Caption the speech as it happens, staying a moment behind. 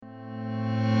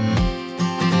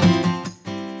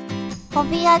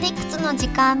Hobby Addicts の時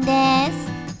間です。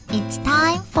It's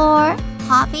time for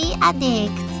Hobby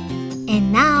Addicts.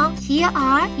 And now, here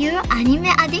are your Anime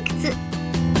Addicts.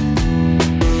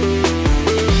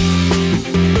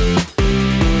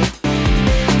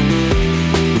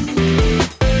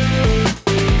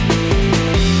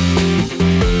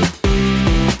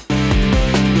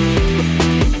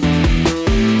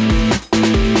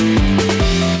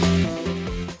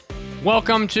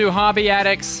 Welcome to Hobby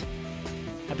Addicts,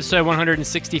 episode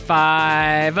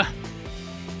 165.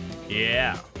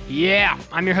 Yeah.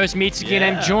 I'm your host, Mitsuki, and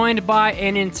I'm joined by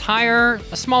a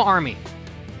small army.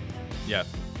 Yeah.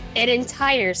 An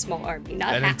entire small army,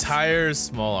 not An half. entire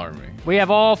small army. We have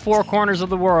all four corners of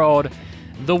the world.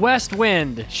 The West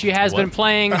Wind. She has been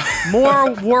playing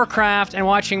more Warcraft and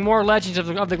watching more Legends of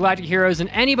the Galactic Heroes than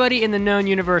anybody in the known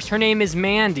universe. Her name is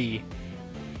Mandy.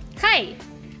 Hi,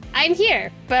 I'm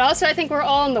here, but also I think we're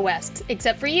all in the West,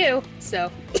 except for you,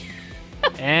 so.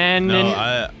 And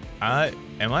No,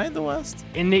 am I in the West?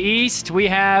 in the East, we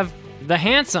have the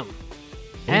handsome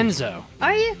Enzo.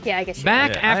 Are you? Yeah, I guess you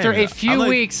Back Yeah, I after am. a few I'm like-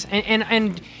 weeks,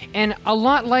 and a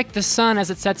lot like the sun as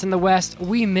it sets in the West,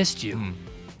 we missed you.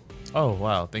 Oh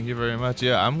wow, thank you very much.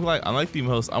 Yeah, I'm one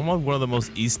of the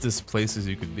most eastest places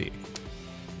you could be.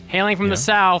 Hailing from the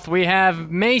South, we have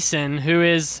Mason, who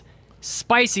is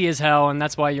spicy as hell, and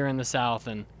that's why you're in the South.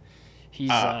 And he's.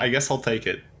 I guess I'll take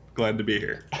it. Glad to be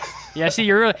here. Yeah, see,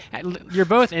 you're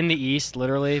both in the East,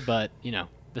 literally, but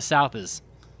the South is,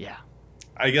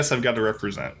 I guess I've got to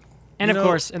represent. and of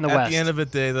course in the at West. At the end of the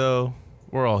day, though,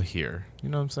 we're all here. You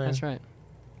know what I'm saying? That's right.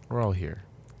 We're all here.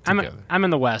 I'm Together. in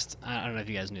the West. I don't know if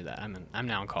you guys knew that. I'm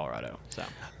now in Colorado. So.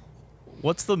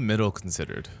 What's the middle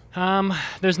considered?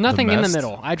 There's nothing in the Mest?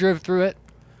 middle. I drove through it.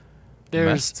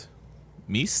 There's.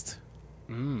 Meest?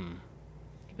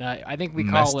 I think we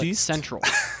call it Mesteast? Central.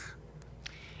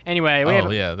 Anyway,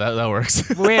 that works.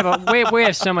 we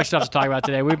have so much stuff to talk about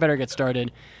today. We better get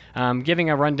started. Giving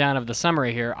a rundown of the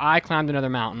summary here. I climbed another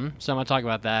mountain, so I'm going to talk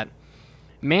about that.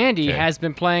 Mandy has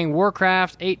been playing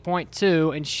Warcraft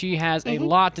 8.2, and she has a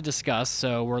lot to discuss,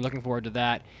 so we're looking forward to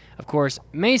that. Of course,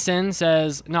 Mason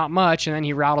says not much, and then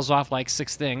he rattles off like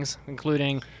 6 things,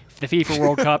 including the FIFA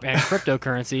World Cup and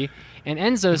cryptocurrency. And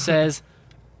Enzo says,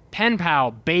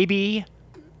 Penpal, baby.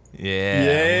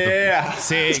 Yeah.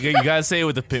 Say it. You gotta say it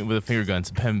with the finger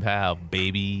guns. Penpal,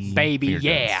 baby. Baby, Finger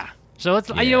yeah. guns. So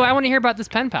let's. I want to hear about this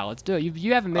Penpal. Let's do it.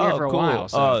 You haven't been here for a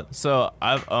while. So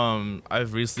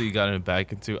I've recently gotten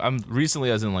back into.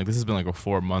 As in this has been like a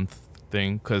 4-month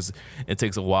thing because it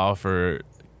takes a while for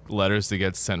letters to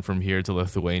get sent from here to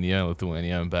Lithuania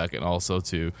and back, and also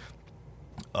to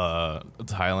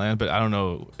Thailand. But I don't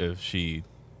know if she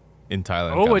in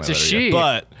Thailand. Oh, got it's my a letter she.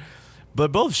 Yet.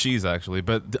 But both she's actually.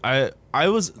 But I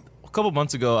was a couple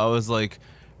months ago. I was like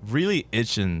really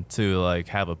itching to like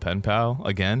have a pen pal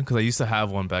again because I used to have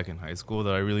one back in high school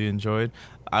that I really enjoyed.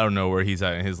 I don't know where he's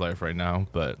at in his life right now,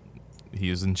 but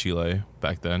he was in Chile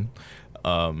back then.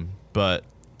 But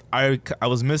I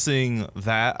was missing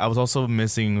that. I was also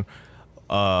missing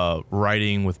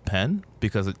writing with pen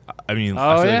because I feel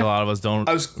like a lot of us don't.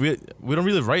 We don't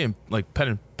really write in like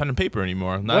pen and paper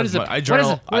anymore. What is a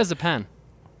pen?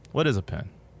 What is a pen?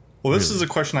 Well, this is a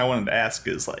question I wanted to ask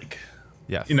is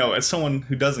Yeah. as someone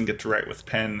who doesn't get to write with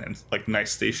pen and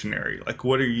nice stationery,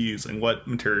 what are you using? What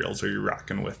materials are you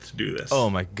rocking with to do this? Oh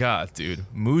my god, dude.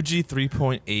 Muji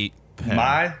 3.8 pen.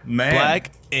 My man.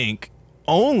 Black ink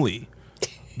only.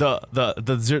 The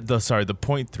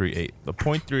 0.38. The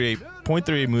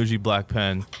 0.38 Muji black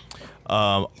pen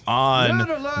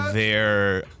on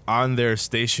their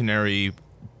stationery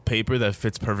paper that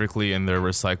fits perfectly in their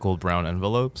recycled brown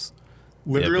envelopes.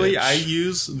 Literally, Yeah, I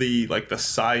use the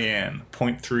cyan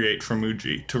 0.38 from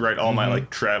Muji to write all my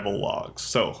travel logs.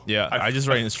 So Yeah, I just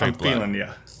write in straight black. I'm feeling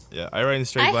ya. Yeah, I write in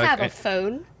straight I black. have a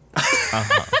phone.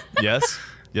 Yes,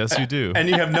 you do. And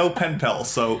you have no pen pals,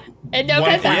 so And no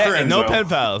one pen point pals. for Yeah, no Enzo. pen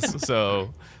pals.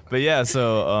 So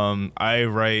I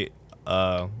write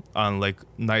on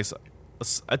nice.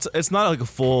 It's not a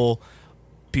full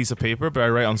piece of paper, but I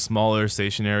write on smaller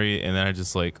stationery, and then I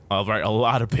just I'll write a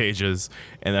lot of pages,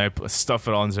 and then I stuff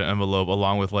it all into an envelope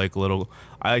along with little.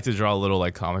 I like to draw little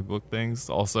comic book things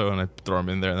also, and I throw them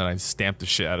in there, and then I stamp the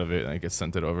shit out of it, and I get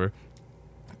sent it over.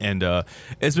 And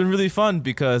it's been really fun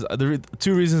because the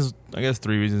 2 reasons, I guess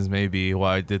 3 reasons maybe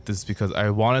why I did this, because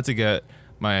I wanted to get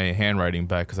my handwriting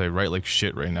back because I write like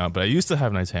shit right now, but I used to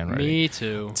have nice handwriting. Me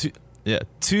too.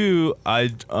 Two, I,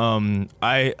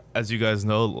 as you guys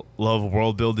know, love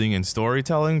world building and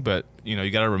storytelling, but you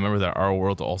got to remember that our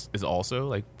world is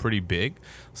also pretty big.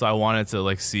 So I wanted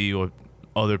to see what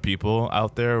other people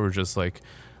out there were just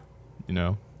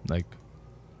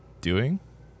doing,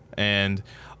 and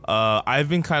I've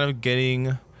been kind of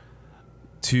getting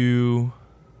too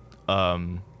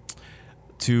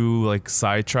like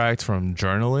sidetracked from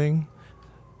journaling,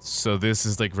 so this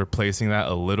is like replacing that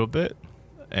a little bit.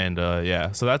 And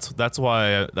yeah, so that's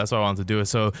why I wanted to do it.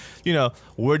 So, you know,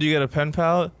 where do you get a pen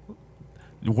pal?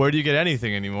 Where do you get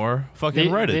anything anymore?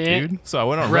 Fucking Reddit, dude. So I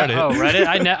went on Reddit. Oh, Reddit?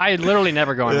 I literally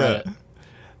never go on Reddit.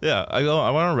 Yeah, I went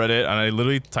on Reddit and I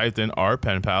literally typed in our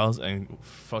pen pals, and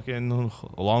fucking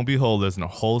long and behold, there's a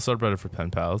whole subreddit for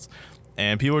pen pals,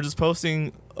 and people are just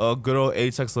posting a good old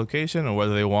text location or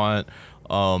whether they want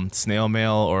snail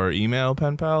mail or email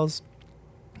pen pals.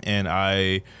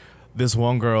 And this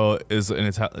one girl is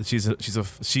she is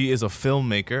a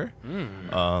filmmaker,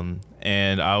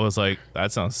 and I was like,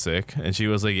 that sounds sick, and she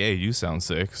was like, hey, you sound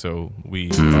sick, so we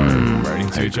are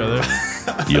writing to each other.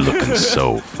 You're looking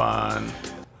so fun.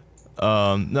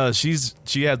 No, she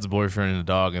has a boyfriend and a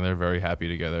dog, and they're very happy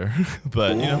together.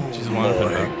 But you know, she's one of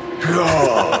them.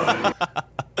 God.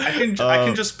 I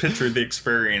can just picture the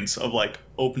experience of like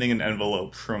opening an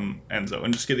envelope from Enzo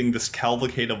and just getting this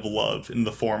cavalcade of love in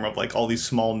the form of like all these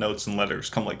small notes and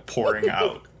letters come like pouring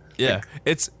out. Yeah,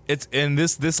 it's in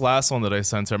this last one that I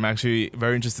sent her. I'm actually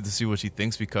very interested to see what she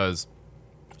thinks, because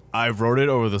I wrote it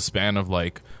over the span of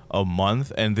like a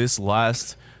month, and this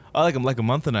last like a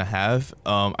month and a half.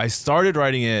 I started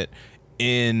writing it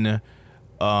in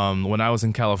when I was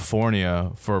in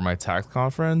California for my tax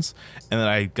conference, and then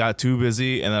I got too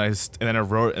busy, and then I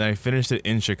wrote and I finished it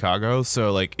in Chicago.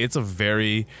 So like it's a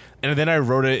very, and then I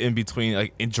wrote it in between,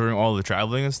 like during all the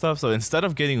traveling and stuff. So instead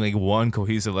of getting like one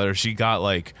cohesive letter, she got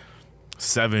like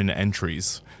 7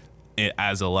 entries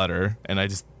as a letter, and I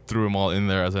just threw them all in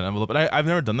there as an envelope. And I've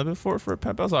never done that before for a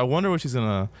pen pal, so I wonder what she's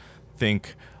gonna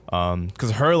think.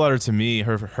 Because her letter to me,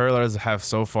 her letters have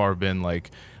so far been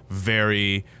like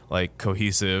very like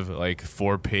cohesive, like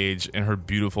 4-page in her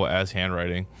beautiful ass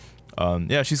handwriting.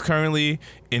 Yeah, she's currently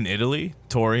in Italy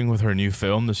touring with her new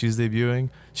film that she's debuting.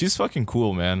 She's fucking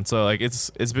cool, man. So like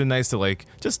it's been nice to like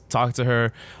just talk to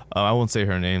her. I won't say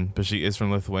her name, but she is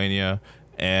from Lithuania.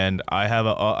 And I have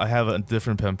a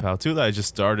different pen pal too that I just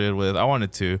started with. I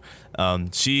wanted to.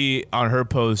 She, on her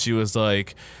post, she was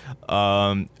like,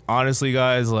 honestly,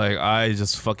 guys, like I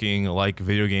just fucking like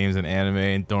video games and anime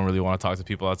and don't really want to talk to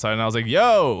people outside. And I was like,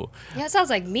 yo. Yeah, it sounds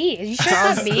like me. Are you sure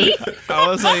it's not me? I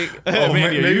was like, oh,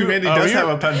 maybe Mandy does have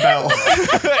a pen pal.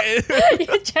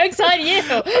 Joke's on you.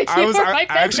 I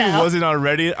actually wasn't on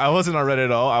Reddit. I wasn't on Reddit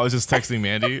at all. I was just texting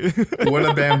Mandy. What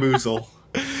a bamboozle.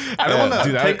 I don't want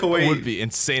to take away. It would be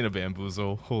insane, a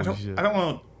bamboozle. Holy shit. I don't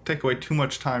want to take away too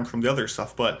much time from the other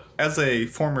stuff, but as a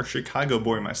former Chicago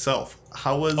boy myself,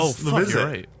 how was the visit? You're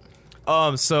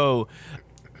right. So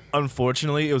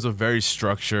unfortunately, it was a very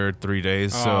structured 3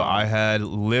 days. So I had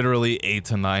literally 8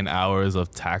 to 9 hours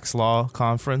of tax law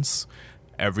conference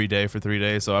every day for 3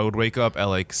 days. So I would wake up at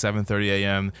like 7:30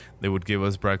 a.m. They would give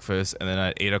us breakfast, and then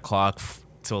at 8 o'clock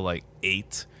till like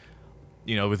 8,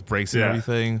 you know, with breaks and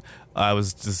everything, I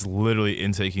was just literally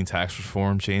intaking tax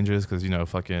reform changes because, you know,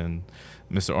 fucking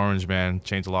Mr. Orange Man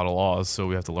changed a lot of laws, so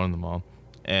we have to learn them all.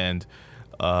 And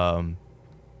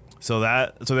so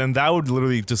then that would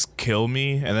literally just kill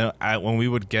me. And then when we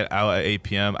would get out at 8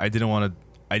 p.m., I didn't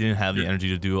have the energy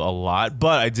to do a lot,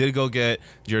 but I did go get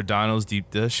Giordano's deep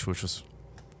dish, which was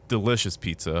delicious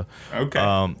pizza.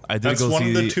 Okay. That's one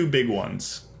of the 2 big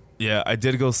ones. Yeah, I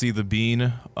did go see The Bean.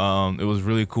 It was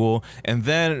really cool. And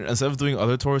then instead of doing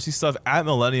other touristy stuff, at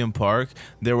Millennium Park,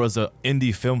 there was an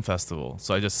indie film festival.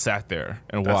 So I just sat there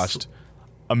and watched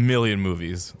a million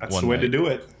movies. That's the way to do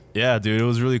it. Yeah, dude, it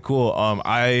was really cool.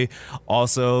 I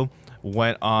also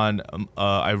went on.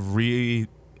 I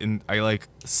like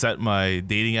set my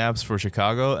dating apps for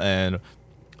Chicago, and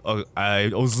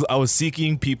I was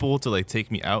seeking people to like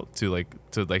take me out to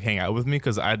hang out with me,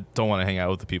 because I don't want to hang out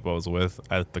with the people I was with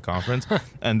at the conference.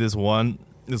 And this one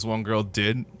girl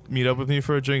did meet up with me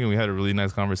for a drink, and we had a really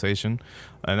nice conversation,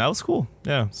 and that was cool.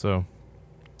 Yeah, so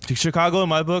Chicago in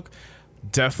my book,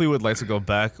 definitely would like to go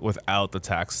back without the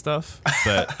tax stuff,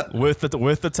 but with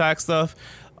the tax stuff,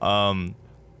 I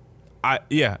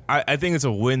think it's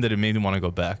a win that it made me want to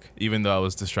go back, even though I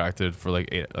was distracted for like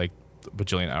 8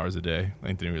 bajillion hours a day. I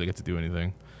didn't really get to do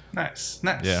anything. Nice.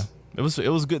 Yeah, it was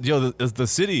good. Yo, the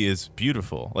city is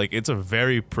beautiful. Like, it's a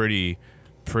very pretty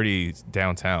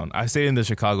downtown. I stayed in the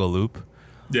Chicago Loop.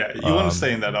 Yeah, you want to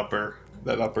stay in that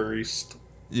upper east.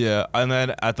 Yeah, and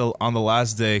then on the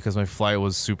last day, because my flight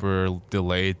was super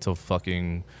delayed till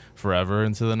fucking forever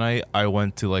into the night, I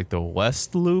went to like the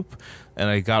West Loop, and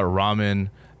I got ramen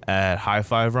at High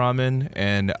Five Ramen,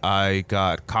 and I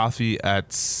got coffee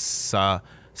at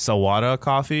Sawada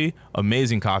Coffee,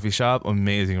 amazing coffee shop,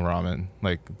 amazing ramen.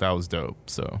 Like that was dope.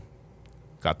 So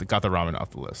got the ramen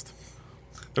off the list.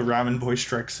 The ramen boy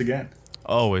strikes again.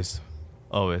 Always.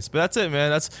 But that's it,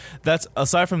 man. That's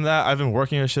aside from that, I've been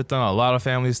working a shit ton, a lot of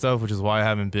family stuff, which is why I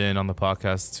haven't been on the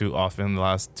podcast too often the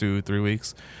last 2-3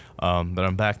 weeks. But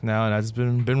I'm back now, and I've just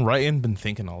been writing, been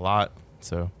thinking a lot.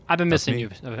 So I've been missing you.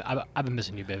 I've been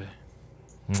missing you, baby.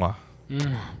 Mwah.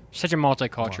 Such a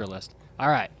multiculturalist. All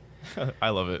right.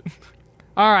 I love it.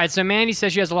 All right. So Mandy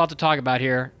says she has a lot to talk about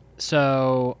here.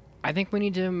 So I think we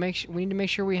need to make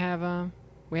sure we have a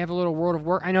little World of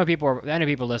War. I know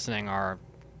people listening are.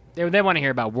 They want to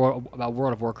hear about World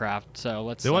of Warcraft, so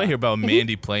let's. They want to hear about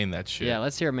Mandy playing that shit. Yeah,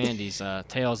 let's hear Mandy's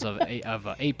tales of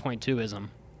 8.2ism.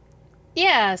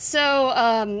 Yeah, so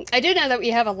I do know that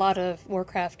we have a lot of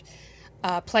Warcraft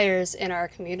players in our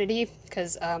community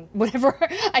because whenever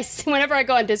I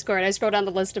go on Discord, I scroll down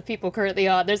the list of people currently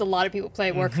on. There's a lot of people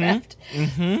playing Warcraft.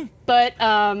 Mm-hmm. But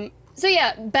so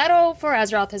yeah, Battle for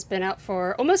Azeroth has been out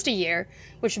for almost a year,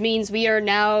 which means we are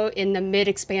now in the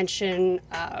mid-expansion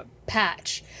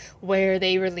patch where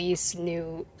they release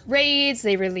new raids,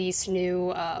 they release a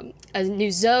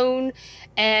new zone,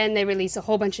 and they release a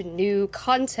whole bunch of new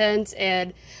content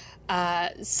and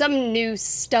some new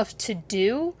stuff to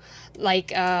do,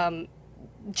 like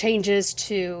changes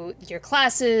to your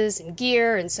classes and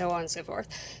gear and so on and so forth.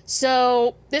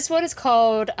 So this one is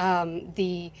called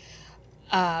the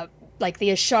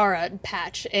Ashara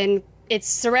patch, and it's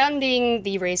surrounding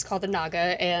the race called the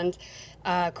Naga, and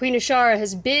Queen Ashara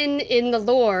has been in the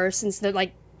lore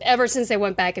ever since they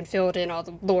went back and filled in all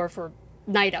the lore for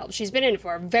Night Elves. She's been in it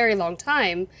for a very long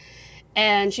time,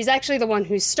 and she's actually the one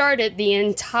who started the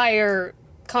entire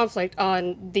conflict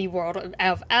on the world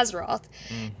of Azeroth.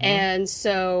 Mm-hmm. And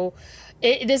so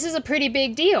this is a pretty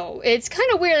big deal. It's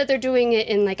kind of weird that they're doing it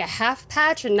in like a half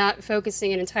patch and not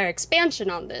focusing an entire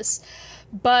expansion on this.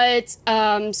 But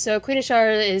so Queen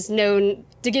Ashara is known,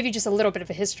 to give you just a little bit of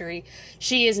a history,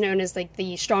 she is known as like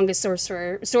the strongest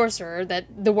sorcerer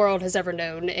that the world has ever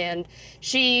known, and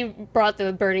she brought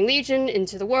the Burning Legion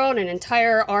into the world. An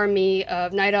entire army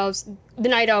of Night Elves, the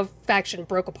Night Elf faction,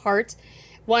 broke apart.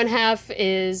 One half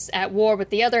is at war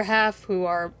with the other half, who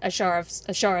are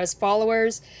Ashara's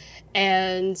followers,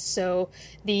 and so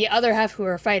the other half, who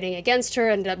are fighting against her,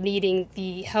 ended up needing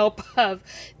the help of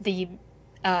the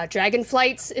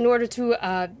Dragonflights in order to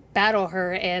battle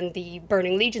her and the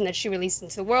Burning Legion that she released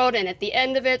into the world. And at the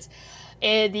end of it,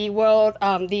 the Well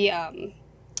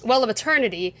of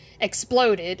Eternity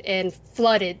exploded and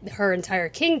flooded her entire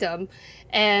kingdom.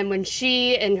 And when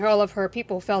she and all of her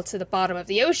people fell to the bottom of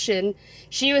the ocean,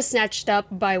 she was snatched up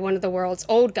by one of the world's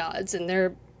old gods, and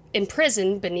they're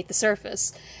imprisoned beneath the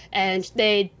surface. And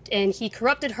he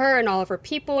corrupted her and all of her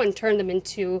people and turned them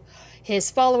into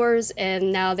his followers,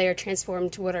 and now they are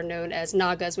transformed to what are known as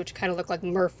Nagas, which kind of look like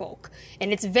merfolk.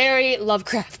 And it's very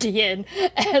Lovecraftian,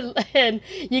 and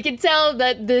you can tell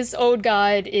that this old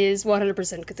god is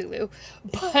 100% Cthulhu.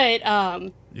 But,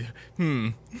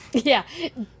 yeah,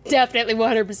 definitely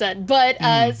 100%. But,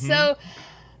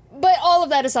 but all of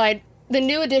that aside, the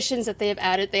new additions that they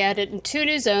added 2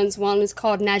 new zones. One is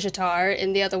called Najatar,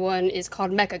 and the other one is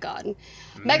called Mechagon.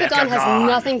 Mechagon has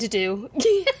nothing to do.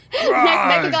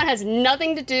 Mechagon has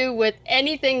nothing to do with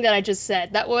anything that I just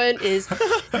said. That one is,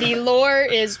 the lore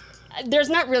is, there's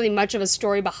not really much of a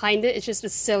story behind it. It's just a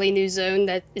silly new zone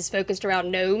that is focused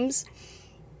around gnomes.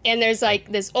 And there's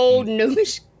like this old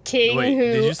gnomish king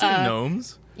who... Did you say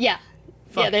gnomes? Yeah.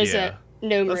 Fuck there's a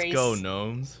gnome race. Let's go,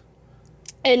 gnomes.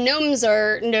 And gnomes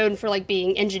are known for like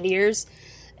being engineers,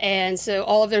 and so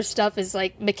all of their stuff is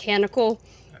like mechanical.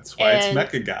 That's why it's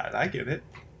Mecha God. I get it.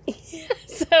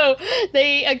 So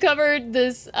they uncovered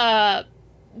this, found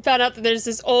out that there's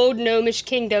this old gnomish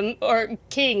kingdom or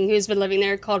king who's been living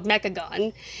there called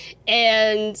Mechagon,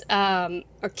 and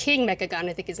or King Mechagon,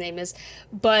 I think his name is.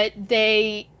 But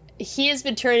he has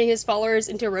been turning his followers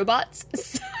into robots.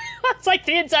 It's like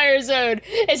the entire zone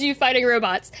is you fighting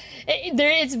robots.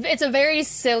 It's a very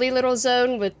silly little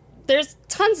zone there's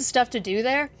tons of stuff to do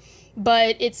there,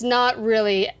 but it's not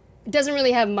really, it doesn't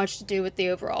really have much to do with the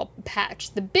overall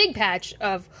patch. The big patch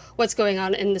of what's going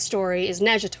on in the story is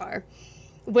Najatar,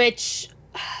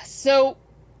 so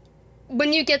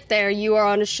when you get there, you are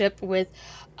on a ship with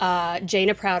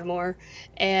Jaina Proudmoore,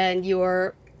 and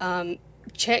you're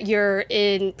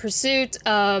in pursuit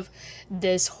of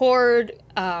this horde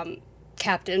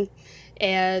captain,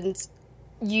 and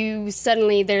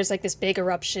there's like this big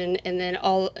eruption, and then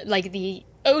all like the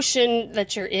ocean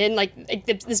that you're in,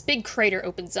 this big crater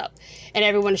opens up, and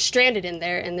everyone is stranded in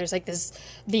there, and there's like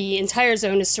the entire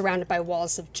zone is surrounded by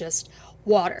walls of just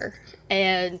water,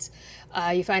 and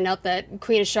You find out that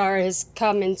Queen Ashara has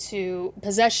come into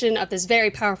possession of this very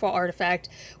powerful artifact,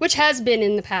 which has been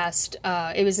in the past.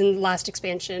 It was in the last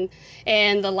expansion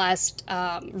and the last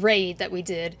raid that we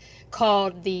did,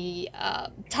 called the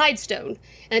Tidestone.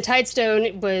 And the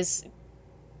Tidestone was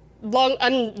long.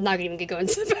 I'm not even gonna go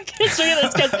into the back history of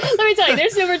this, because let me tell you,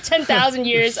 there's over 10,000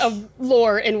 years of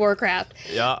lore in Warcraft.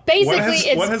 Yeah.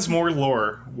 Basically, what has more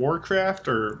lore, Warcraft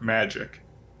or Magic: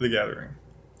 The Gathering?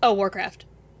 Oh, Warcraft.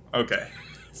 Okay.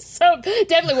 So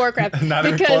definitely Warcraft. Not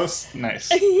even close.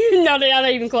 Nice. No, not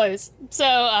even close.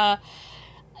 So,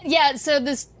 yeah. So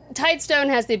this Tidestone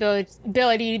has the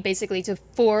ability basically to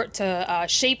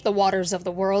shape the waters of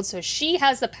the world. So she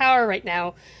has the power right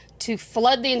now to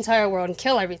flood the entire world and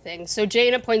kill everything. So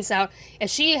Jaina points out,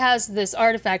 if she has this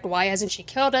artifact, why hasn't she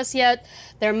killed us yet?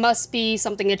 There must be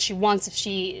something that she wants if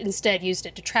she instead used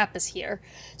it to trap us here.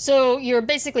 So you're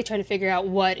basically trying to figure out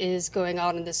what is going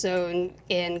on in the zone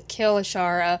and kill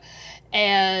Ashara.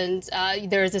 And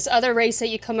there's this other race that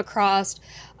you come across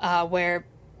where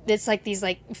it's like these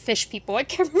like fish people. I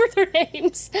can't remember their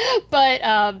names, but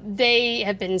they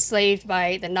have been enslaved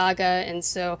by the Naga, and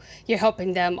so you're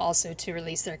helping them also to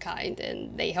release their kind,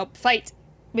 and they help fight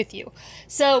with you.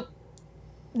 So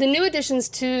the new additions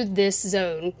to this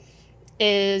zone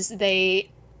is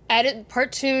they added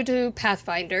part 2 to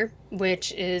Pathfinder,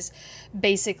 which is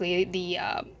basically the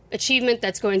achievement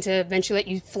that's going to eventually let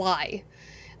you fly.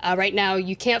 Right now,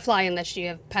 you can't fly unless you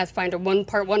have Pathfinder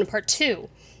Part 1 and Part 2.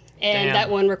 And Damn. that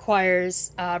one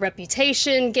requires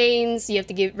reputation gains. You have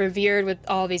to get revered with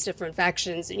all these different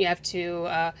factions, and you have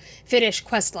to finish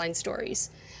questline stories.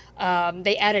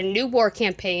 They added a new war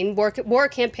campaign. War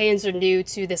campaigns are new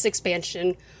to this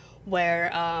expansion, where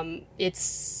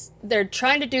they're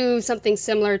trying to do something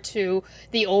similar to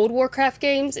the old Warcraft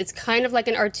games. It's kind of like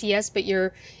an RTS, but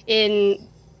you're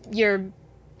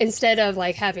instead of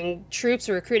like having troops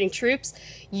or recruiting troops,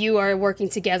 you are working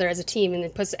together as a team, and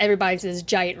it puts everybody into this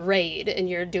giant raid, and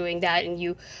you're doing that, and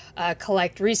you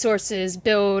collect resources,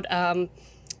 build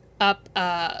up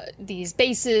these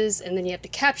bases, and then you have to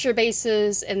capture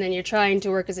bases, and then you're trying to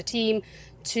work as a team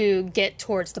to get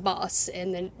towards the boss.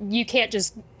 And then you can't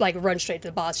just like run straight to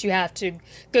the boss. You have to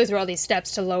go through all these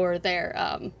steps to lower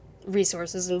their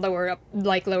resources and lower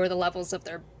the levels of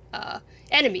their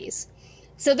enemies.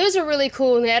 So those are really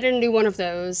cool, and they added a new one of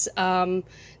those.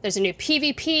 There's a new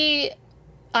PvP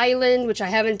island, which I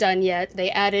haven't done yet. They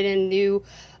added in new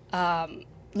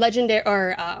legendary,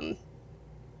 or I'm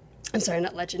sorry,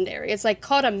 not legendary. It's like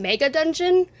called a mega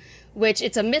dungeon, which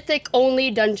it's a mythic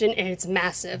only dungeon, and it's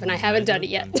massive, and I haven't done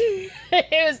it yet.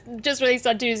 It was just released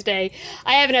on Tuesday.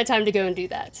 I haven't had time to go and do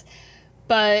that.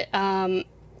 But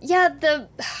yeah,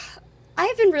 I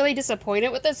have been really disappointed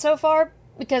with it so far,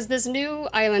 because this new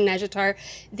island, Najatar,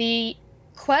 the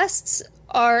quests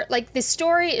are, like, the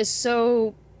story is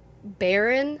so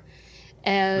barren,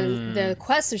 and the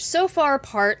quests are so far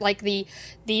apart. Like, the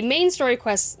main story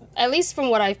quests, at least from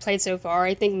what I've played so far,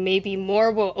 I think maybe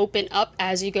more will open up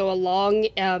as you go along.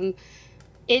 I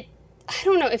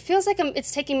don't know, it feels like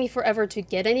it's taking me forever to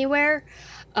get anywhere.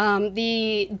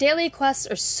 The daily quests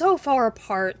are so far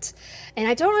apart, and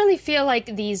I don't really feel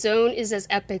like the zone is as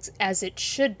epic as it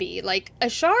should be. Like,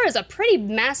 Ashara is a pretty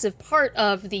massive part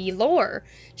of the lore.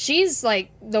 She's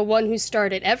like the one who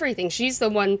started everything. She's the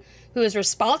one who is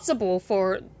responsible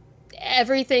for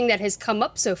everything that has come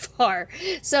up so far.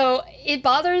 So it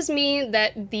bothers me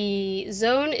that the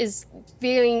zone is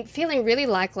feeling really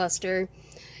lackluster,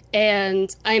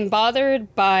 and I'm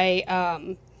bothered by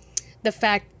the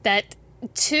fact that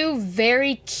two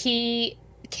very key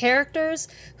characters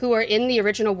who are in the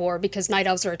original war, because night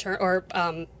elves are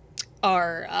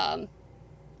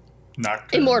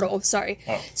immortal. Sorry,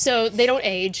 So they don't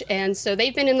age, and so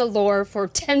they've been in the lore for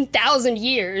 10,000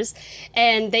 years,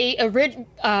 and they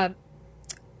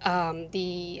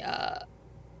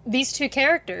these two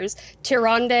characters,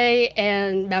 Tyrande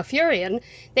and Malfurion,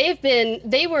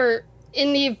 they were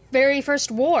in the very first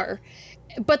war.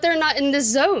 But they're not in this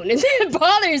zone, and it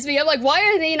bothers me. I'm like, why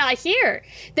are they not here?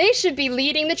 They should be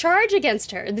leading the charge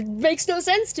against her. It makes no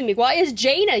sense to me. Why is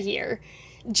Jaina here?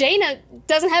 Jaina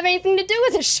doesn't have anything to do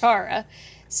with Ashara.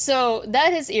 So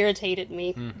that has irritated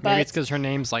me. But maybe it's because her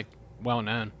name's, like, well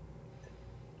known.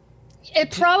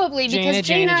 It probably, because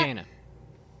Jaina.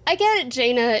 I get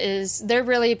it, they're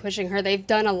really pushing her. They've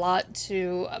done a lot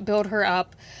to build her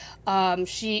up.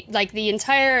 The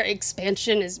entire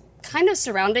expansion is kind of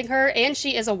surrounding her, and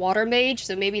she is a water mage,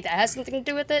 so maybe that has something to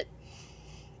do with it.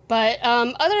 But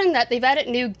other than that, they've added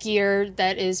new gear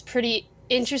that is pretty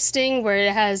interesting where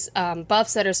it has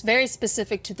buffs that are very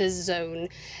specific to this zone.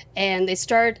 And they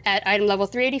start at item level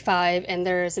 385, and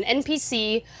there's an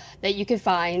NPC that you can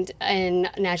find in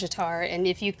Najatar. And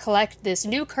if you collect this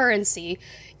new currency,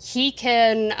 he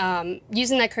can,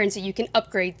 using that currency, you can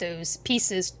upgrade those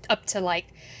pieces up to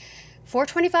like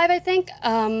 425, I think.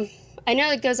 I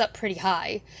know it goes up pretty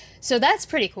high. So that's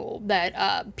pretty cool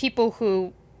that people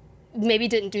who maybe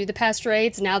didn't do the past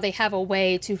raids, now they have a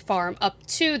way to farm up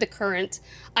to the current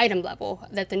item level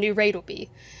that the new raid will be.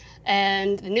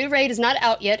 And the new raid is not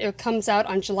out yet. It comes out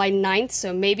on July 9th,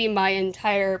 so maybe my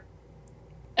entire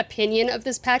opinion of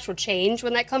this patch will change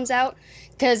when that comes out,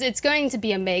 because it's going to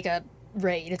be a mega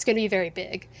raid. It's going to be very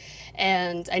big.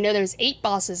 And I know there's 8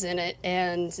 bosses in it,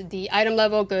 and the item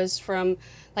level goes from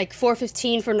like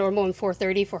 415 for normal and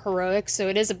 430 for heroic, so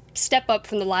it is a step up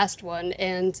from the last one.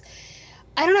 And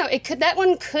I don't know, that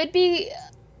one could be,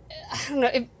 I don't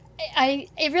know,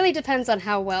 it really depends on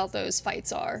how well those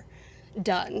fights are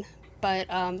done. But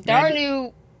there are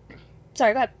new,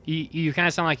 sorry, go ahead. You kind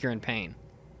of sound like you're in pain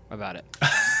about it.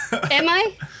 Am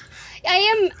I?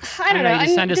 I don't know,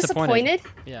 I'm disappointed.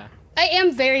 Yeah. I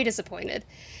am very disappointed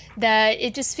that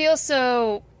it just feels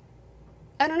so,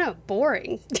 I don't know,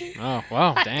 boring. Oh,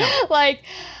 wow, damn. Like,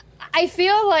 I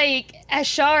feel like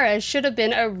Ashara should have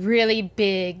been a really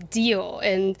big deal.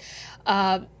 And,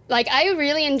 like, I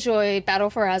really enjoyed Battle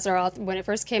for Azeroth when it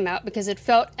first came out because it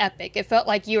felt epic. It felt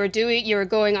like you were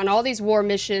going on all these war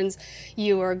missions.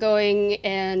 You were going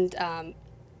and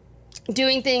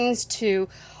doing things to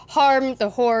harm the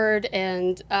Horde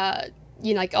and,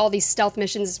 like all these stealth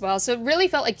missions as well. So it really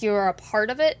felt like you were a part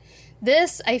of it.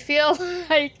 This, I feel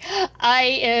like I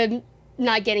am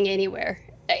not getting anywhere.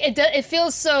 It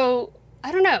feels so,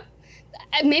 I don't know.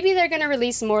 Maybe they're going to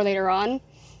release more later on,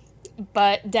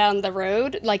 but down the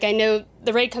road, like I know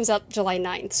the raid comes out July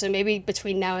 9th, so maybe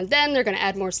between now and then they're going to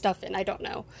add more stuff in. I don't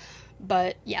know.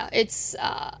 But yeah, it's,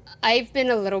 I've been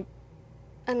a little,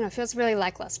 I don't know, it feels really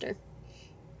lackluster.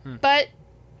 But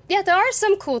yeah, there are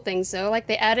some cool things though. Like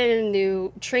they added a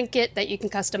new trinket that you can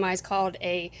customize called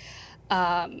a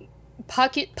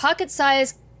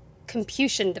pocket-sized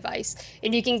computation device.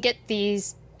 And you can get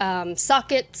these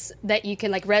sockets that you can,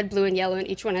 like red, blue, and yellow, and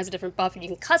each one has a different buff, and you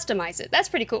can customize it. That's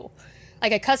pretty cool.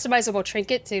 Like a customizable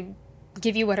trinket to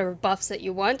give you whatever buffs that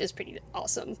you want is pretty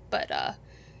awesome. But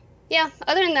yeah,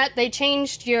 other than that, they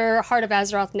changed your Heart of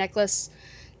Azeroth necklace.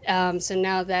 So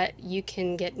now that you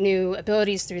can get new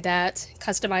abilities through that,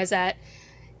 customize that.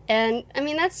 And I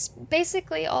mean, that's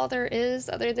basically all there is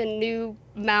other than new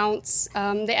mounts.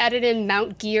 They added in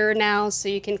mount gear now, so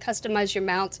you can customize your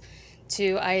mount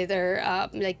to either,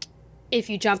 like, if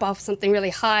you jump off something really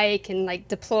high, it can, like,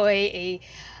 deploy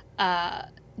a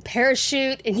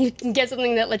parachute, and you can get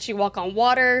something that lets you walk on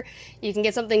water. You can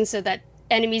get something so that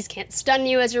enemies can't stun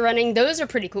you as you're running. Those are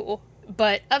pretty cool.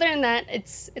 But other than that,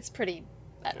 it's pretty,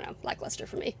 I don't know, lackluster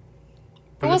for me.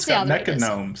 But we'll it's see got how mecha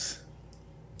gnomes.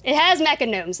 It has mecha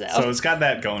gnomes, though. So it's got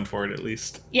that going for it, at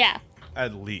least. Yeah.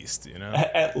 At least, you know?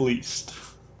 At least.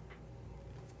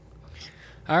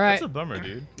 All right. That's a bummer,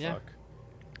 dude. Yeah. Fuck.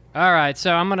 All right,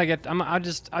 so I'll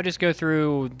just go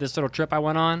through this little trip I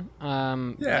went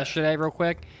on yesterday real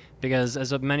quick, because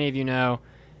as many of you know,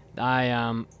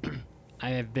 I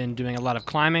have been doing a lot of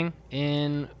climbing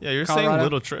in you're Colorado. saying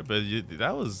little trip, but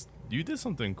you did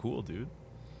something cool, dude.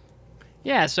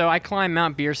 Yeah, so I climbed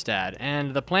Mount Bierstadt,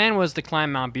 and the plan was to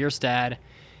climb Mount Bierstadt.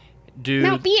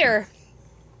 Mount Beer.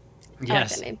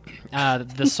 Yes, I like that name.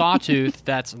 the Sawtooth.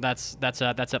 That's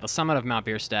at the summit of Mount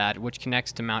Bierstadt, which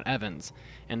connects to Mount Evans.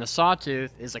 And the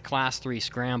Sawtooth is a Class 3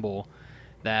 scramble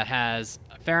that has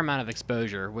a fair amount of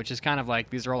exposure, which is kind of like,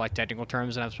 these are all like technical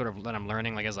terms that I'm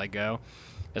learning like as I go.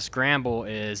 A scramble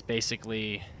is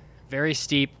basically very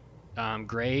steep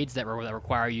grades that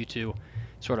require you to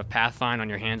sort of pathfind on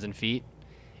your hands and feet,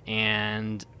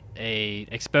 and a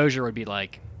exposure would be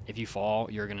like, if you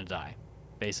fall, you're gonna die,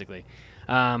 basically.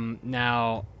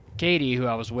 Now, Katie, who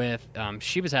I was with,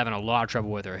 she was having a lot of trouble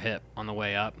with her hip on the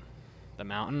way up the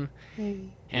mountain.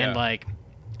 And like,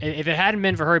 if it hadn't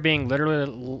been for her being literally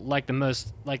like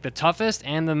the toughest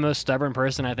and the most stubborn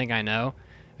person I think I know,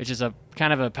 which is a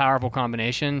kind of a powerful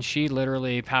combination, she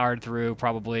literally powered through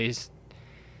probably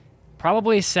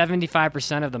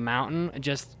 75% of the mountain,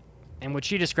 and what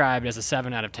she described as a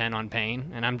 7 out of 10 on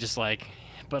pain. And I'm just like,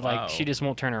 but like, she just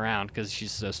won't turn around because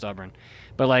she's so stubborn.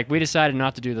 But like, we decided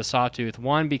not to do the Sawtooth,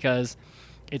 one, because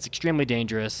it's extremely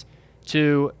dangerous.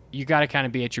 Two, you got to kind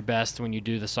of be at your best when you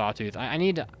do the Sawtooth. I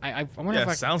wonder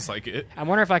if sounds like it. I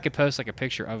wonder if I could post like a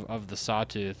picture of the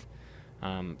Sawtooth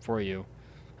for you.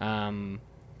 Let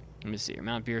me see here.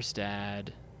 Mount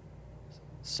Bierstadt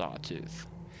Sawtooth.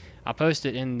 I'll post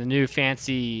it in the new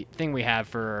fancy thing we have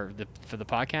for the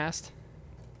podcast,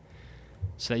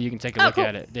 so that you can take a look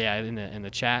at it. Yeah, in the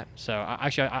chat. So I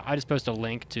just post a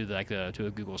link to to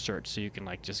a Google search, so you can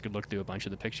just look through a bunch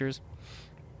of the pictures.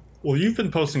 Well, you've been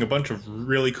posting a bunch of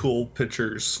really cool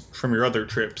pictures from your other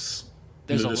trips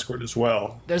in the Discord as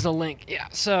well. There's a link. Yeah.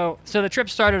 So the trip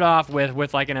started off with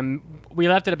we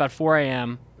left at about 4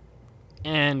 a.m.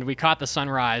 and we caught the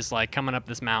sunrise coming up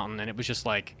this mountain, and it was just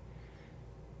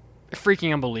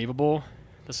freaking unbelievable,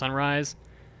 the sunrise.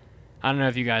 I don't know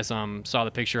if you guys saw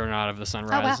the picture or not of the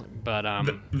sunrise, but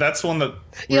that's one that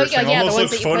we were saying almost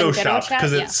looks photoshopped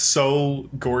because it's so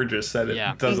gorgeous that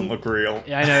it doesn't look real.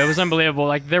 Yeah, I know, it was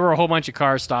unbelievable. There were a whole bunch of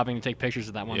cars stopping to take pictures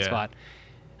of that one spot.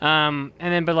 And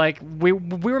then, we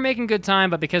were making good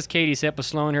time, but because Katie's hip was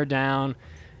slowing her down,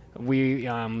 we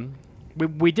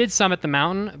did summit the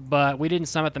mountain, but we didn't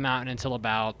summit the mountain until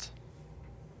about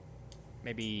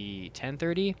maybe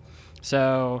 10:30.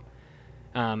 So,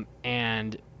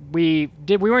 and we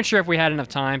weren't sure if we had enough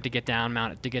time to get down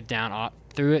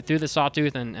through the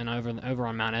Sawtooth and over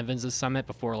on Mount Evans' summit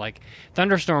before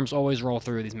thunderstorms always roll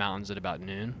through these mountains at about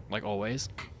noon, always.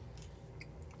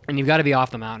 And you've got to be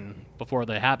off the mountain before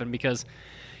they happen because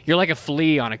you're like a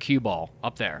flea on a cue ball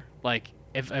up there.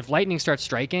 If lightning starts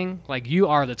striking, you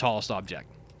are the tallest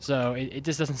object. So it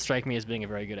just doesn't strike me as being a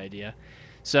very good idea.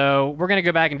 So we're gonna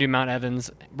go back and do Mount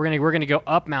Evans. We're gonna go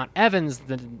up Mount Evans.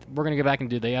 Then we're gonna go back and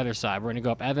do the other side. We're gonna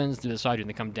go up Evans, do the side, and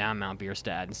then come down Mount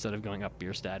Bierstadt instead of going up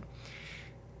Bierstadt.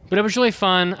 But it was really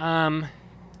fun.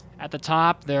 At the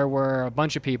top, there were a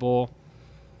bunch of people.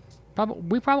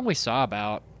 We probably saw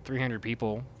about 300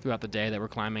 people throughout the day that were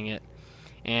climbing it,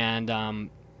 and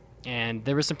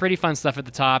there was some pretty fun stuff at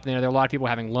the top. There were a lot of people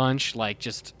having lunch.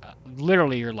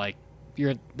 Literally, you're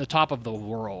at the top of the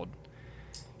world.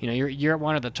 You're at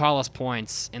one of the tallest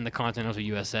points in the continental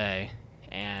USA,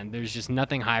 and there's just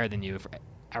nothing higher than you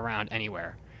around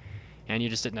anywhere. And you're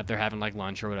just sitting up there having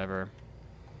lunch or whatever,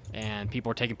 and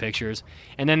people are taking pictures.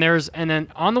 And then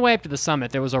on the way up to the summit,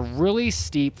 there was a really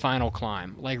steep final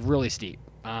climb, really steep.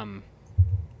 You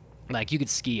could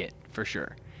ski it for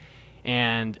sure.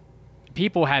 And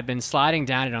people had been sliding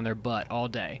down it on their butt all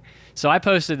day. So I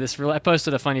posted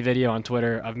a funny video on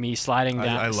Twitter of me sliding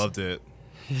down. I loved it.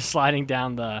 Sliding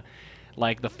down the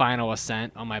final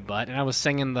ascent on my butt, and I was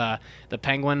singing the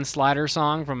penguin slider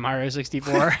song from Mario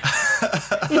 64.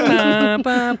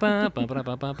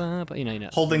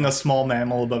 Holding a small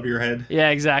mammal above your head. Yeah,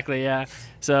 exactly. Yeah.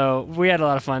 So we had a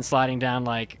lot of fun sliding down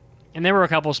and there were a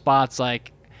couple spots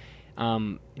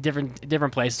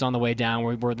different places on the way down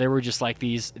where there were just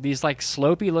these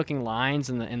slopey looking lines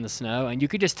in the snow, and you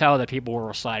could just tell that people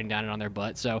were sliding down it on their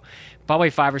butt. So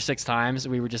probably 5 or 6 times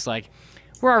we were just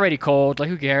we're already cold,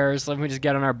 who cares? Let me just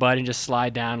get on our butt and just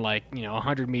slide down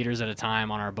 100 meters at a time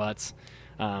on our butts,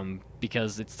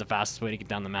 because it's the fastest way to get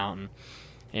down the mountain.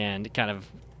 And it kind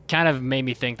of made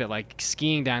me think that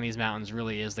skiing down these mountains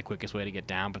really is the quickest way to get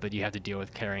down, but that you have to deal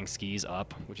with carrying skis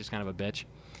up, which is kind of a bitch.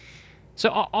 So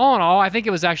all in all, I think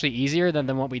it was actually easier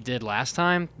than what we did last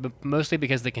time, but mostly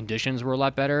because the conditions were a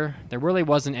lot better. There really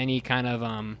wasn't any kind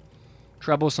of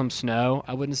troublesome snow,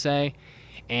 I wouldn't say.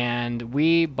 And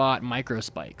we bought micro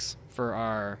spikes for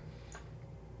our.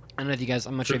 I don't know if you guys.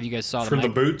 I'm not sure if you guys saw the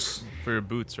boots. For your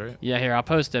boots, right? Yeah, here I'll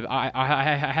post it.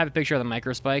 I have a picture of the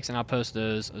micro spikes, and I'll post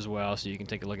those as well, so you can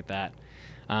take a look at that.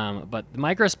 But the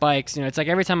micro spikes, it's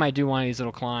every time I do one of these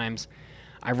little climbs,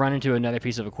 I run into another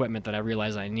piece of equipment that I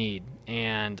realize I need.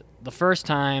 And the first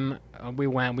time we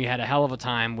went, we had a hell of a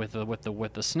time with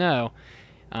the snow,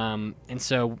 and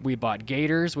so we bought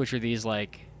gaiters, which are these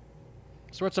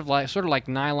sort of like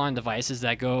nylon devices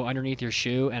that go underneath your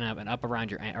shoe and up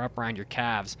around your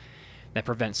calves that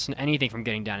prevents anything from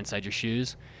getting down inside your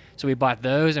shoes. So we bought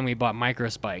those, and we bought micro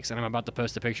spikes, and I'm about to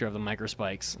post a picture of the micro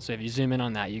spikes. So if you zoom in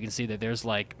on that, you can see that there's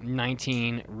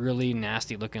 19 really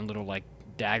nasty looking little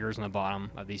daggers on the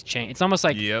bottom of these chains. It's almost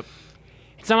like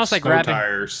It's almost like wrapping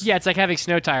tires. Yeah, it's like having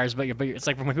snow tires, but it's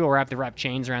like when people wrap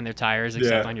chains around their tires,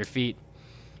 except on your feet.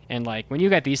 And when you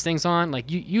got these things on,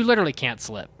 you literally can't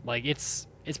slip. It's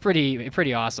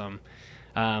pretty awesome.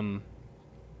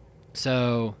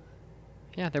 So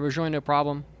yeah, there was really no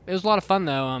problem. It was a lot of fun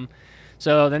though.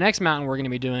 So the next mountain we're going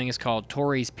to be doing is called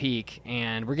Torrey's Peak,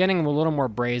 and we're getting a little more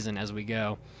brazen as we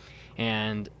go.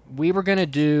 And we were going to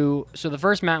do, so the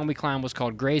first mountain we climbed was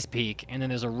called Gray's Peak, and then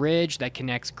there's a ridge that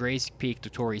connects Gray's Peak to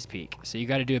Torrey's Peak. So you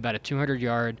got to do about a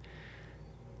 200-yard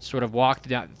sort of walk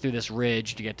through this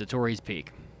ridge to get to Torrey's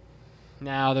Peak.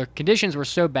 Now, the conditions were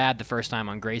so bad the first time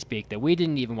on Gray's Peak that we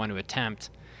didn't even want to attempt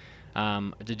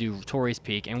to do Torrey's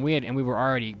Peak, and we were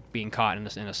already being caught in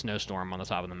a snowstorm on the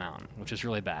top of the mountain, which was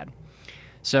really bad.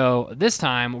 So this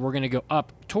time we're going to go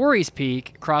up Torrey's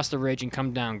Peak, cross the ridge, and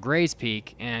come down Gray's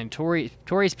Peak. And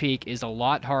Torrey's Peak is a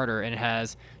lot harder, and it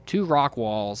has 2 rock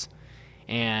walls,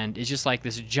 and it's just like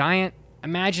this giant.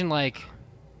 Imagine like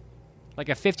a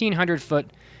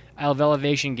 1,500-foot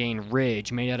elevation gain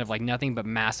ridge made out of like nothing but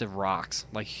massive rocks,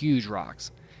 like huge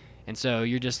rocks. And so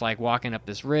you're just like walking up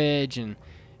this ridge, and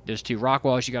there's 2 rock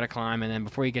walls you got to climb, and then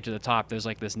before you get to the top, there's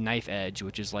like this knife edge,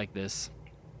 which is like this.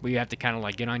 Where you have to kind of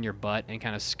like get on your butt and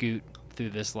kind of scoot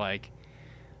through this like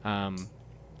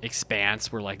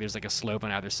expanse where like there's like a slope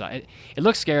on either side. It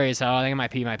looks scary as hell. I think I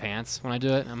might pee my pants when I do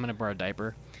it. I'm gonna borrow a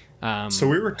diaper. So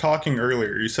we were talking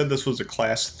earlier. You said this was a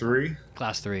class 3.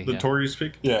 Class 3. The Yeah. Torrey's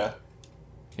Peak. Yeah.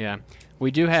 Yeah. We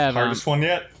do have Hardest one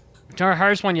yet.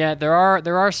 hardest one yet. There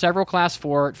are several class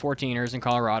 4 14ers in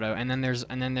Colorado, and then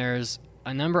there's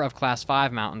a number of class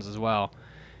 5 mountains as well.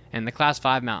 And the class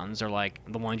 5 mountains are like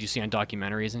the ones you see on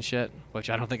documentaries and shit, which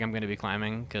I don't think I'm going to be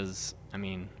climbing because, I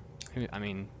mean,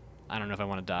 I don't know if I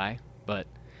want to die, but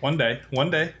One day.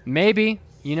 maybe,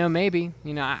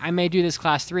 I may do this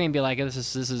class 3 and be like, this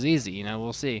is easy,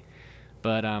 we'll see.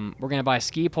 But we're going to buy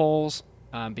ski poles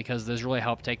because those really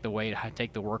help take the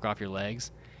work off your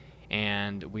legs.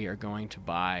 And we are going to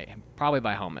probably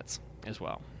buy helmets as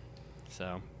well.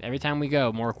 So every time we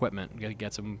go, more equipment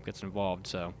gets involved,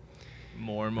 so.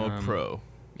 More and more pro.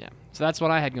 Yeah. So that's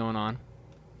what I had going on.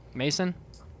 Mason?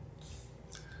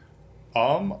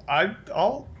 I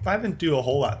didn't do a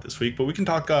whole lot this week, but we can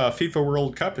talk FIFA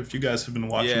World Cup if you guys have been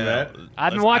watching that.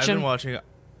 I've been watching. I've been watching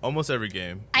almost every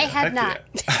game. I have not.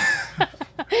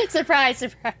 Surprise,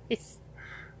 surprise.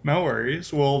 No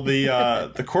worries. Well, the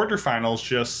quarterfinals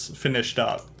just finished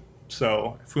up,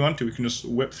 so if we want to, we can just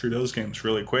whip through those games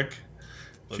really quick.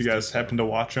 If you guys happen to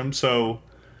watch them, so.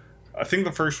 I think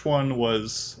the first one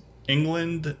was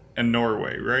England and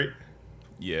Norway, right?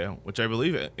 Yeah, which I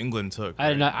believe England took.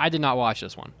 I did not watch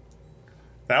this one.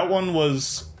 That one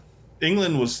was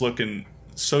England was looking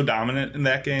so dominant in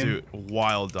that game. Dude,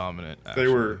 wild dominant. Actually.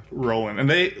 They were rolling, and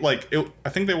they I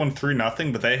think they won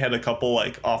 3-0, but they had a couple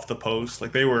like off the post.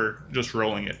 Like they were just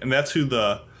rolling it, and that's who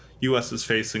the U.S. is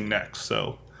facing next.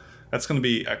 So that's going to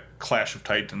be a clash of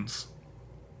titans.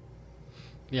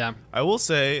 Yeah. I will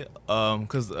say,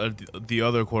 because the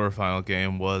other quarterfinal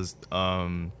game was,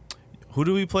 who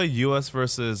do we play? U.S.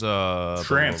 versus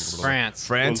France. France.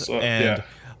 Was, and yeah.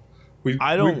 We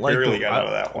barely got out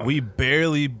of that one. We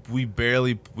barely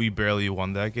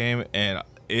won that game, and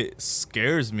it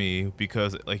scares me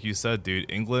because, like you said,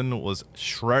 dude, England was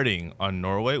shredding on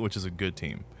Norway, which is a good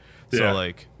team. Yeah. So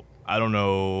like, I don't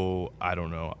know.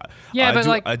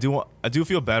 Yeah, I do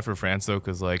feel bad for France though,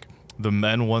 because like. The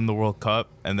men won the World Cup,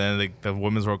 and then the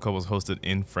Women's World Cup was hosted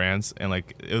in France, and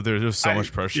like there's so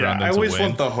much pressure on them to win. I always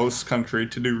want the host country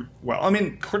to do well. I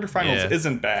mean, quarterfinals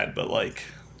isn't bad, but like,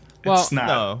 it's not.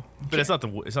 No, but it's not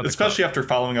the especially after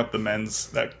following up the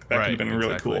men's. That could have been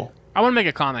really cool. I want to make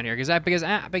a comment here because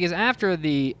after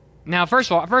the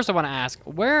first I want to ask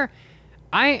where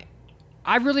I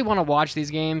really want to watch these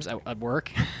games at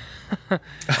work, but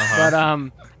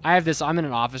I have this. I'm in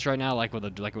an office right now, like with a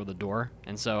door,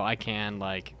 and so I can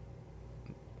like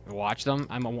watch them.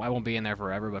 I won't be in there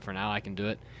forever, but for now I can do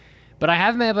it. But I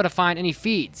haven't been able to find any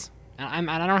feeds,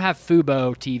 and I don't have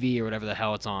Fubo TV or whatever the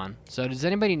hell it's on. So does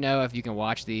anybody know if you can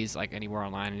watch these like anywhere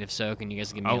online? And if so, can you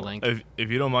guys give me a link? If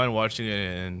you don't mind watching it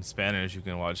in Spanish, you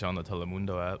can watch it on the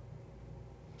Telemundo app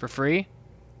for free.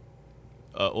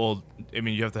 Well, I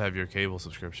mean, you have to have your cable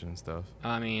subscription and stuff.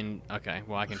 I mean, okay.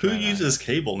 Well, I can. Who try that. uses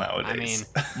cable nowadays?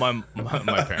 I mean,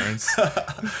 my parents.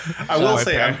 I will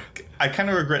say, I kind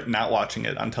of regret not watching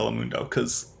it on Telemundo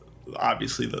because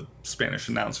obviously the Spanish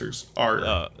announcers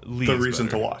are the reason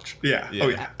to watch. Yeah. Oh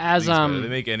yeah. As they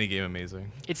make any game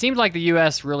amazing. It seemed like the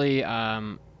U.S. really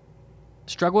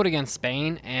struggled against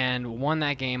Spain and won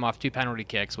that game off 2 penalty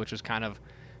kicks, which was kind of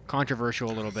controversial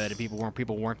a little bit, and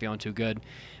people weren't feeling too good.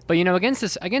 But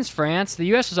against France, the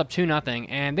U.S. was up 2-0,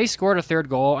 and they scored a third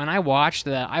goal. And I watched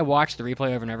the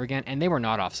replay over and over again, and they were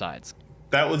not offsides.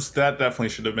 That definitely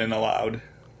should have been allowed.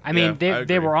 I mean,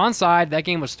 they were onside. That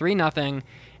game was 3-0,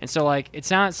 and so like it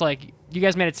sounds like you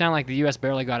guys made it sound like the U.S.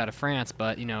 barely got out of France,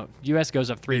 but U.S. goes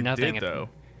up 3-0. They did though.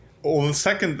 Well, the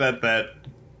second that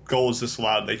goal was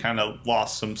disallowed, they kind of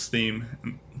lost some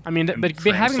steam. I mean, but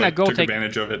France, having that goal took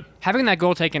advantage of it. Having that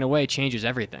goal taken away changes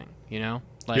everything.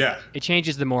 It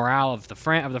changes the morale of the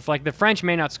French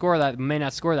may not score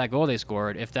that goal they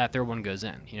scored if that third one goes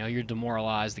in. You're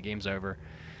demoralized. The game's over.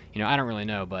 I don't really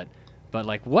know, but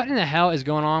like, what in the hell is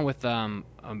going on with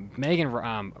Megan?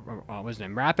 What's her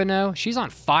name? Rapinoe? She's on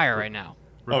fire right now.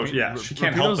 Oh yeah, she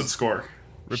can't help but score.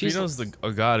 Rapinoe's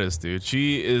a goddess, dude.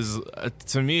 She is,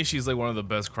 to me, she's like one of the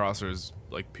best crossers,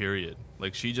 like, period.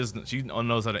 Like, she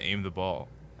knows how to aim the ball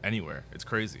anywhere. It's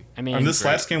crazy. I mean, And this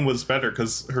last game was better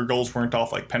because her goals weren't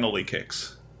off like penalty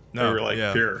kicks. They were like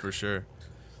pure. For sure.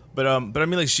 But I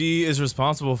mean, like, she is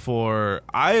responsible for.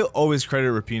 I always credit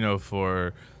Rapinoe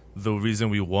for the reason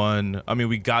we won. I mean,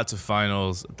 we got to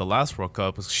finals at the last World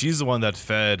Cup. She's the one that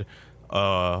fed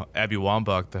Abby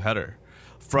Wambach the header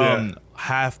from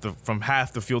half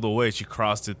the field away. She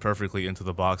crossed it perfectly into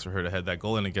the box for her to head that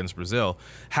goal in against Brazil.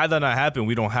 Had that not happened,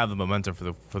 we don't have the momentum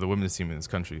for the women's team in this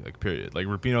country. Like, period. Like,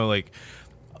 Rapinoe, like,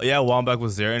 yeah, Wambach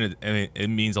was there, and it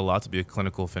means a lot to be a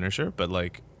clinical finisher. But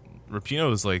like,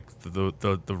 Rapinoe is like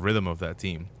the rhythm of that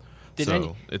team.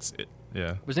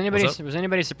 Was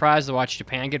anybody surprised to watch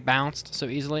Japan get bounced so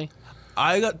easily?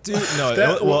 That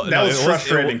was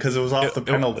frustrating because it was off the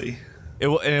penalty.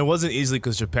 It wasn't easily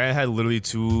because Japan had literally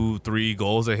 2-3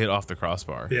 goals that hit off the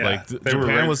crossbar. Yeah, like they were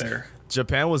right there.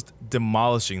 Japan was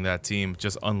demolishing that team,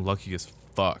 just unlucky as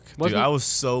fuck. Dude, I was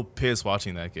so pissed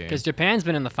watching that game. Because Japan's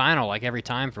been in the final like every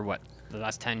time for what, the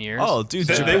last 10 years? Oh, dude,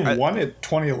 they won it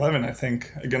 2011, I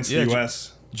think, against the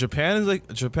US. Japan's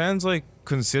like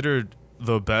considered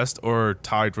the best or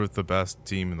tied with the best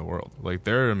team in the world. Like,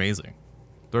 they're amazing.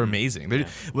 They're amazing.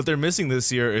 What they're missing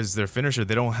this year is their finisher.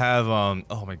 They don't have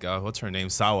oh my god, what's her name?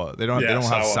 Sawa. They don't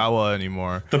have Sawa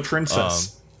anymore. The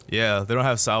princess. They don't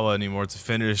have Sawa anymore to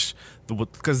finish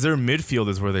because their midfield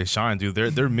is where they shine, dude.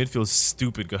 Their midfield is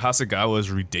stupid. Hasegawa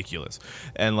is ridiculous,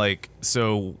 and like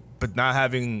so, but not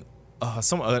having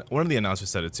one of the announcers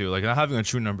said it too. Like, not having a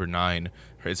true number 9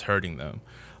 is hurting them.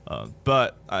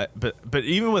 But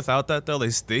even without that though,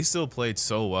 they still played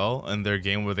so well in their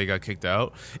game where they got kicked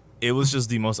out. It was just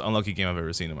the most unlucky game I've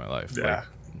ever seen in my life. Yeah.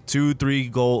 Like,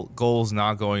 2-3 goals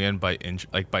not going in by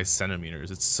centimeters.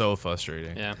 It's so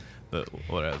frustrating. Yeah. But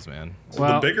what else, man?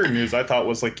 Well, the bigger news I thought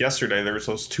was like yesterday there was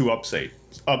those 2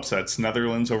 upsets: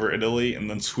 Netherlands over Italy and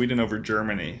then Sweden over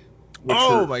Germany.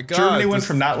 My god! Germany went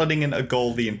from not letting in a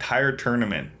goal the entire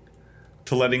tournament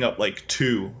to letting up like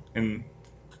 2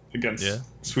 against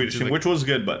Swedish team, which was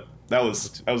good, but that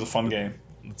was a fun game.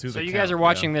 So you guys are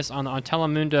watching this on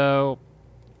Telemundo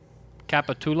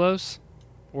Capitulos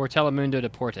or Telemundo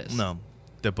Deportes? No,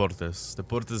 Deportes.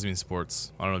 Deportes means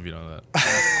sports. I don't know if you know that.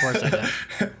 Of course I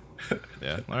do.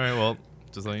 Yeah. All right. Well,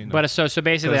 just let you know. But so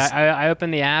basically, I open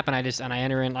the app and I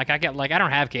enter in, like, I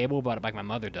don't have cable, but like my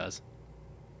mother does.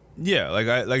 Yeah,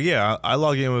 I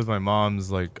log in with my mom's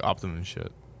like Optimum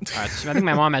shit. All right, so I think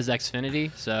my mom has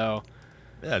Xfinity, so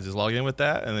yeah, just log in with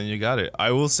that and then you got it.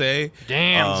 I will say,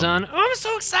 damn son, I'm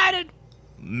so excited.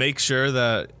 Make sure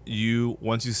that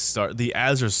once you start, the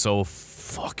ads are so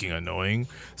fucking annoying.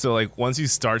 So like, once you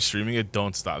start streaming it,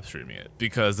 don't stop streaming it,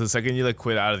 because the second you like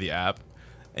quit out of the app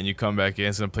and you come back in,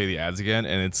 it's gonna play the ads again,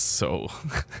 and it's so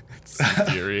it's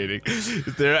infuriating.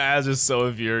 Their ads are so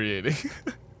infuriating.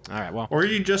 All right, well, or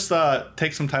you just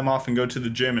take some time off and go to the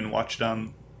gym and watch it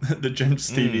on the gym's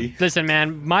TV. Listen,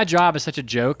 man, my job is such a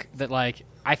joke that like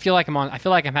I feel like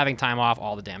I'm having time off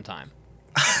all the damn time.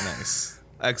 Nice.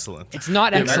 Excellent. It's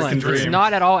not excellent. It's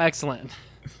not at all excellent.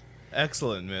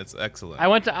 Excellent, Mitz. Excellent. I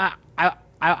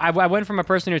went from a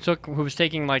person who was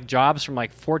taking like jobs from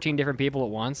like 14 different people at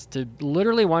once to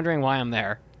literally wondering why I'm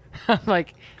there.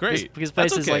 Like, great, because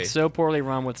place is like so poorly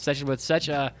run with such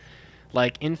a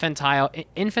like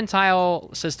infantile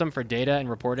system for data and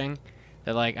reporting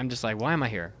that like I'm just like, why am I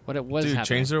here? What is happening?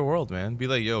 Change their world, man. Be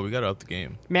like, yo, we gotta up the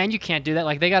game. Man, you can't do that.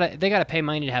 Like, they gotta pay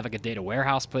money to have like a data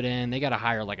warehouse put in. They gotta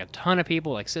hire like a ton of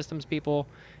people, like systems people.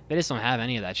 They just don't have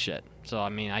any of that shit. So I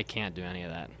mean, I can't do any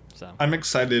of that. So I'm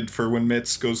excited for when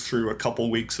Mitz goes through a couple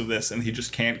weeks of this and he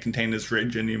just can't contain his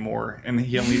rage anymore and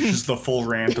he unleashes the full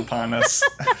rant upon us.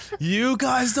 You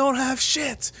guys don't have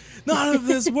shit. None of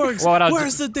this works.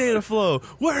 Where's the data flow?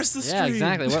 Where's the stream? Yeah,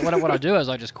 exactly. What I'll do is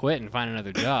I'll just quit and find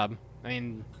another job. I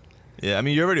mean,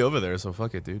 you're already over there, so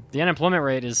fuck it, dude. The unemployment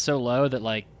rate is so low that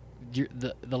like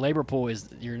the labor pool is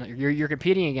you're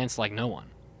competing against like no one.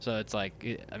 So it's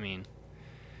like, I mean,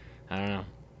 I don't know.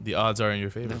 The odds are in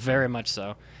your favor. Very much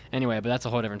so. Anyway, but that's a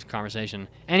whole different conversation.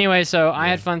 Anyway, so I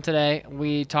had fun today.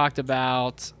 We talked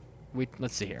about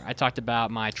let's see here. I talked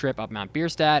about my trip up Mount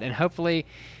Bierstadt, and hopefully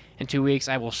in 2 weeks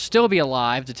I will still be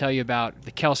alive to tell you about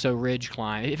the Kelso Ridge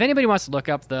climb. If anybody wants to look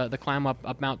up the climb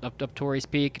up Torrey's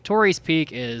Peak. Torrey's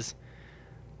Peak is,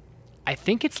 I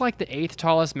think it's like the 8th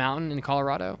tallest mountain in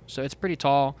Colorado, so it's pretty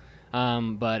tall.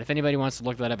 But if anybody wants to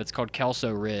look that up, it's called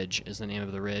Kelso Ridge is the name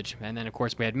of the ridge. And then, of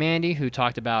course, we had Mandy, who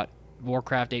talked about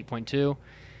Warcraft 8.2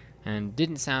 and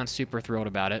didn't sound super thrilled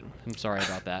about it. I'm sorry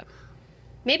about that.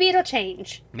 Maybe it'll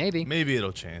change. Maybe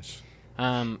it'll change.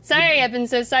 Sorry, I've been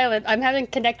so silent. I'm having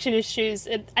connection issues,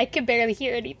 and I can barely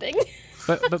hear anything.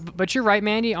 But you're right,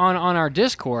 Mandy. On our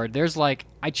Discord, there's like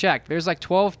I checked. There's like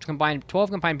 12 combined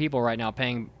people right now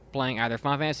playing either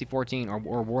Final Fantasy 14 or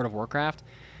World of Warcraft.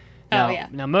 Now, Oh, yeah.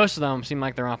 Now most of them seem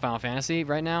like they're on Final Fantasy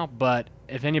right now. But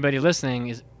if anybody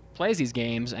listening plays these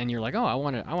games and you're like, oh, I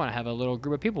want to have a little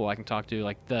group of people I can talk to,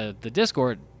 like the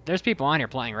Discord. There's people on here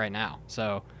playing right now.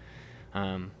 So,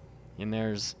 and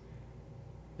there's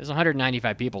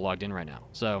 195 people logged in right now.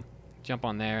 So. Jump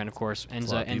on there, and of course,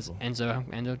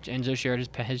 Enzo shared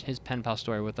his pen pal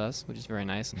story with us, which is very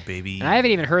nice. Baby. And I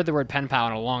haven't even heard the word pen pal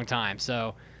in a long time,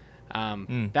 so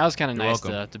that was kind of nice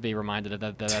to be reminded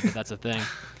that that's a thing.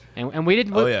 And we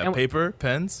didn't. Oh yeah, paper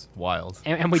pens, wild.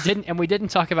 And we didn't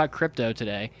talk about crypto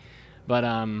today, but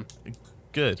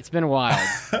good. It's been wild.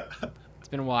 It's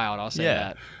been wild. I'll say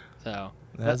that. So.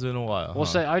 It has been a while. We'll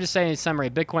say. I would just say in summary,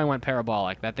 Bitcoin went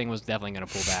parabolic. That thing was definitely going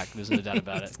to pull back. There's no doubt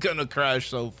about it. It's gonna crash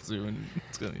so soon.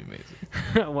 It's gonna be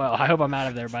amazing. Well, I hope I'm out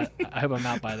of there, but I hope I'm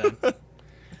out by then.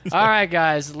 All right,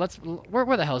 guys.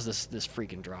 Where the hell is this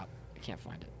freaking drop? I can't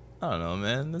find it. I don't know,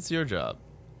 man. That's your job.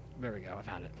 There we go. I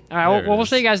found it. All right. Well, we'll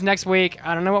see you guys next week.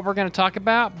 I don't know what we're going to talk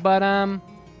about, but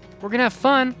we're gonna have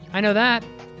fun. I know that.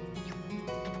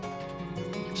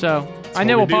 So. I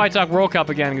know we'll probably talk World Cup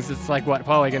again because it's like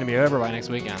probably going to be over by next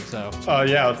weekend. So.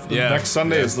 Next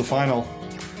Sunday is the final.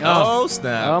 Oh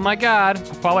snap! Oh my God!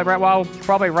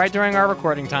 Probably right during our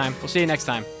recording time. We'll see you next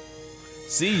time.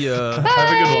 See ya. Bye. Have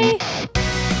a good one.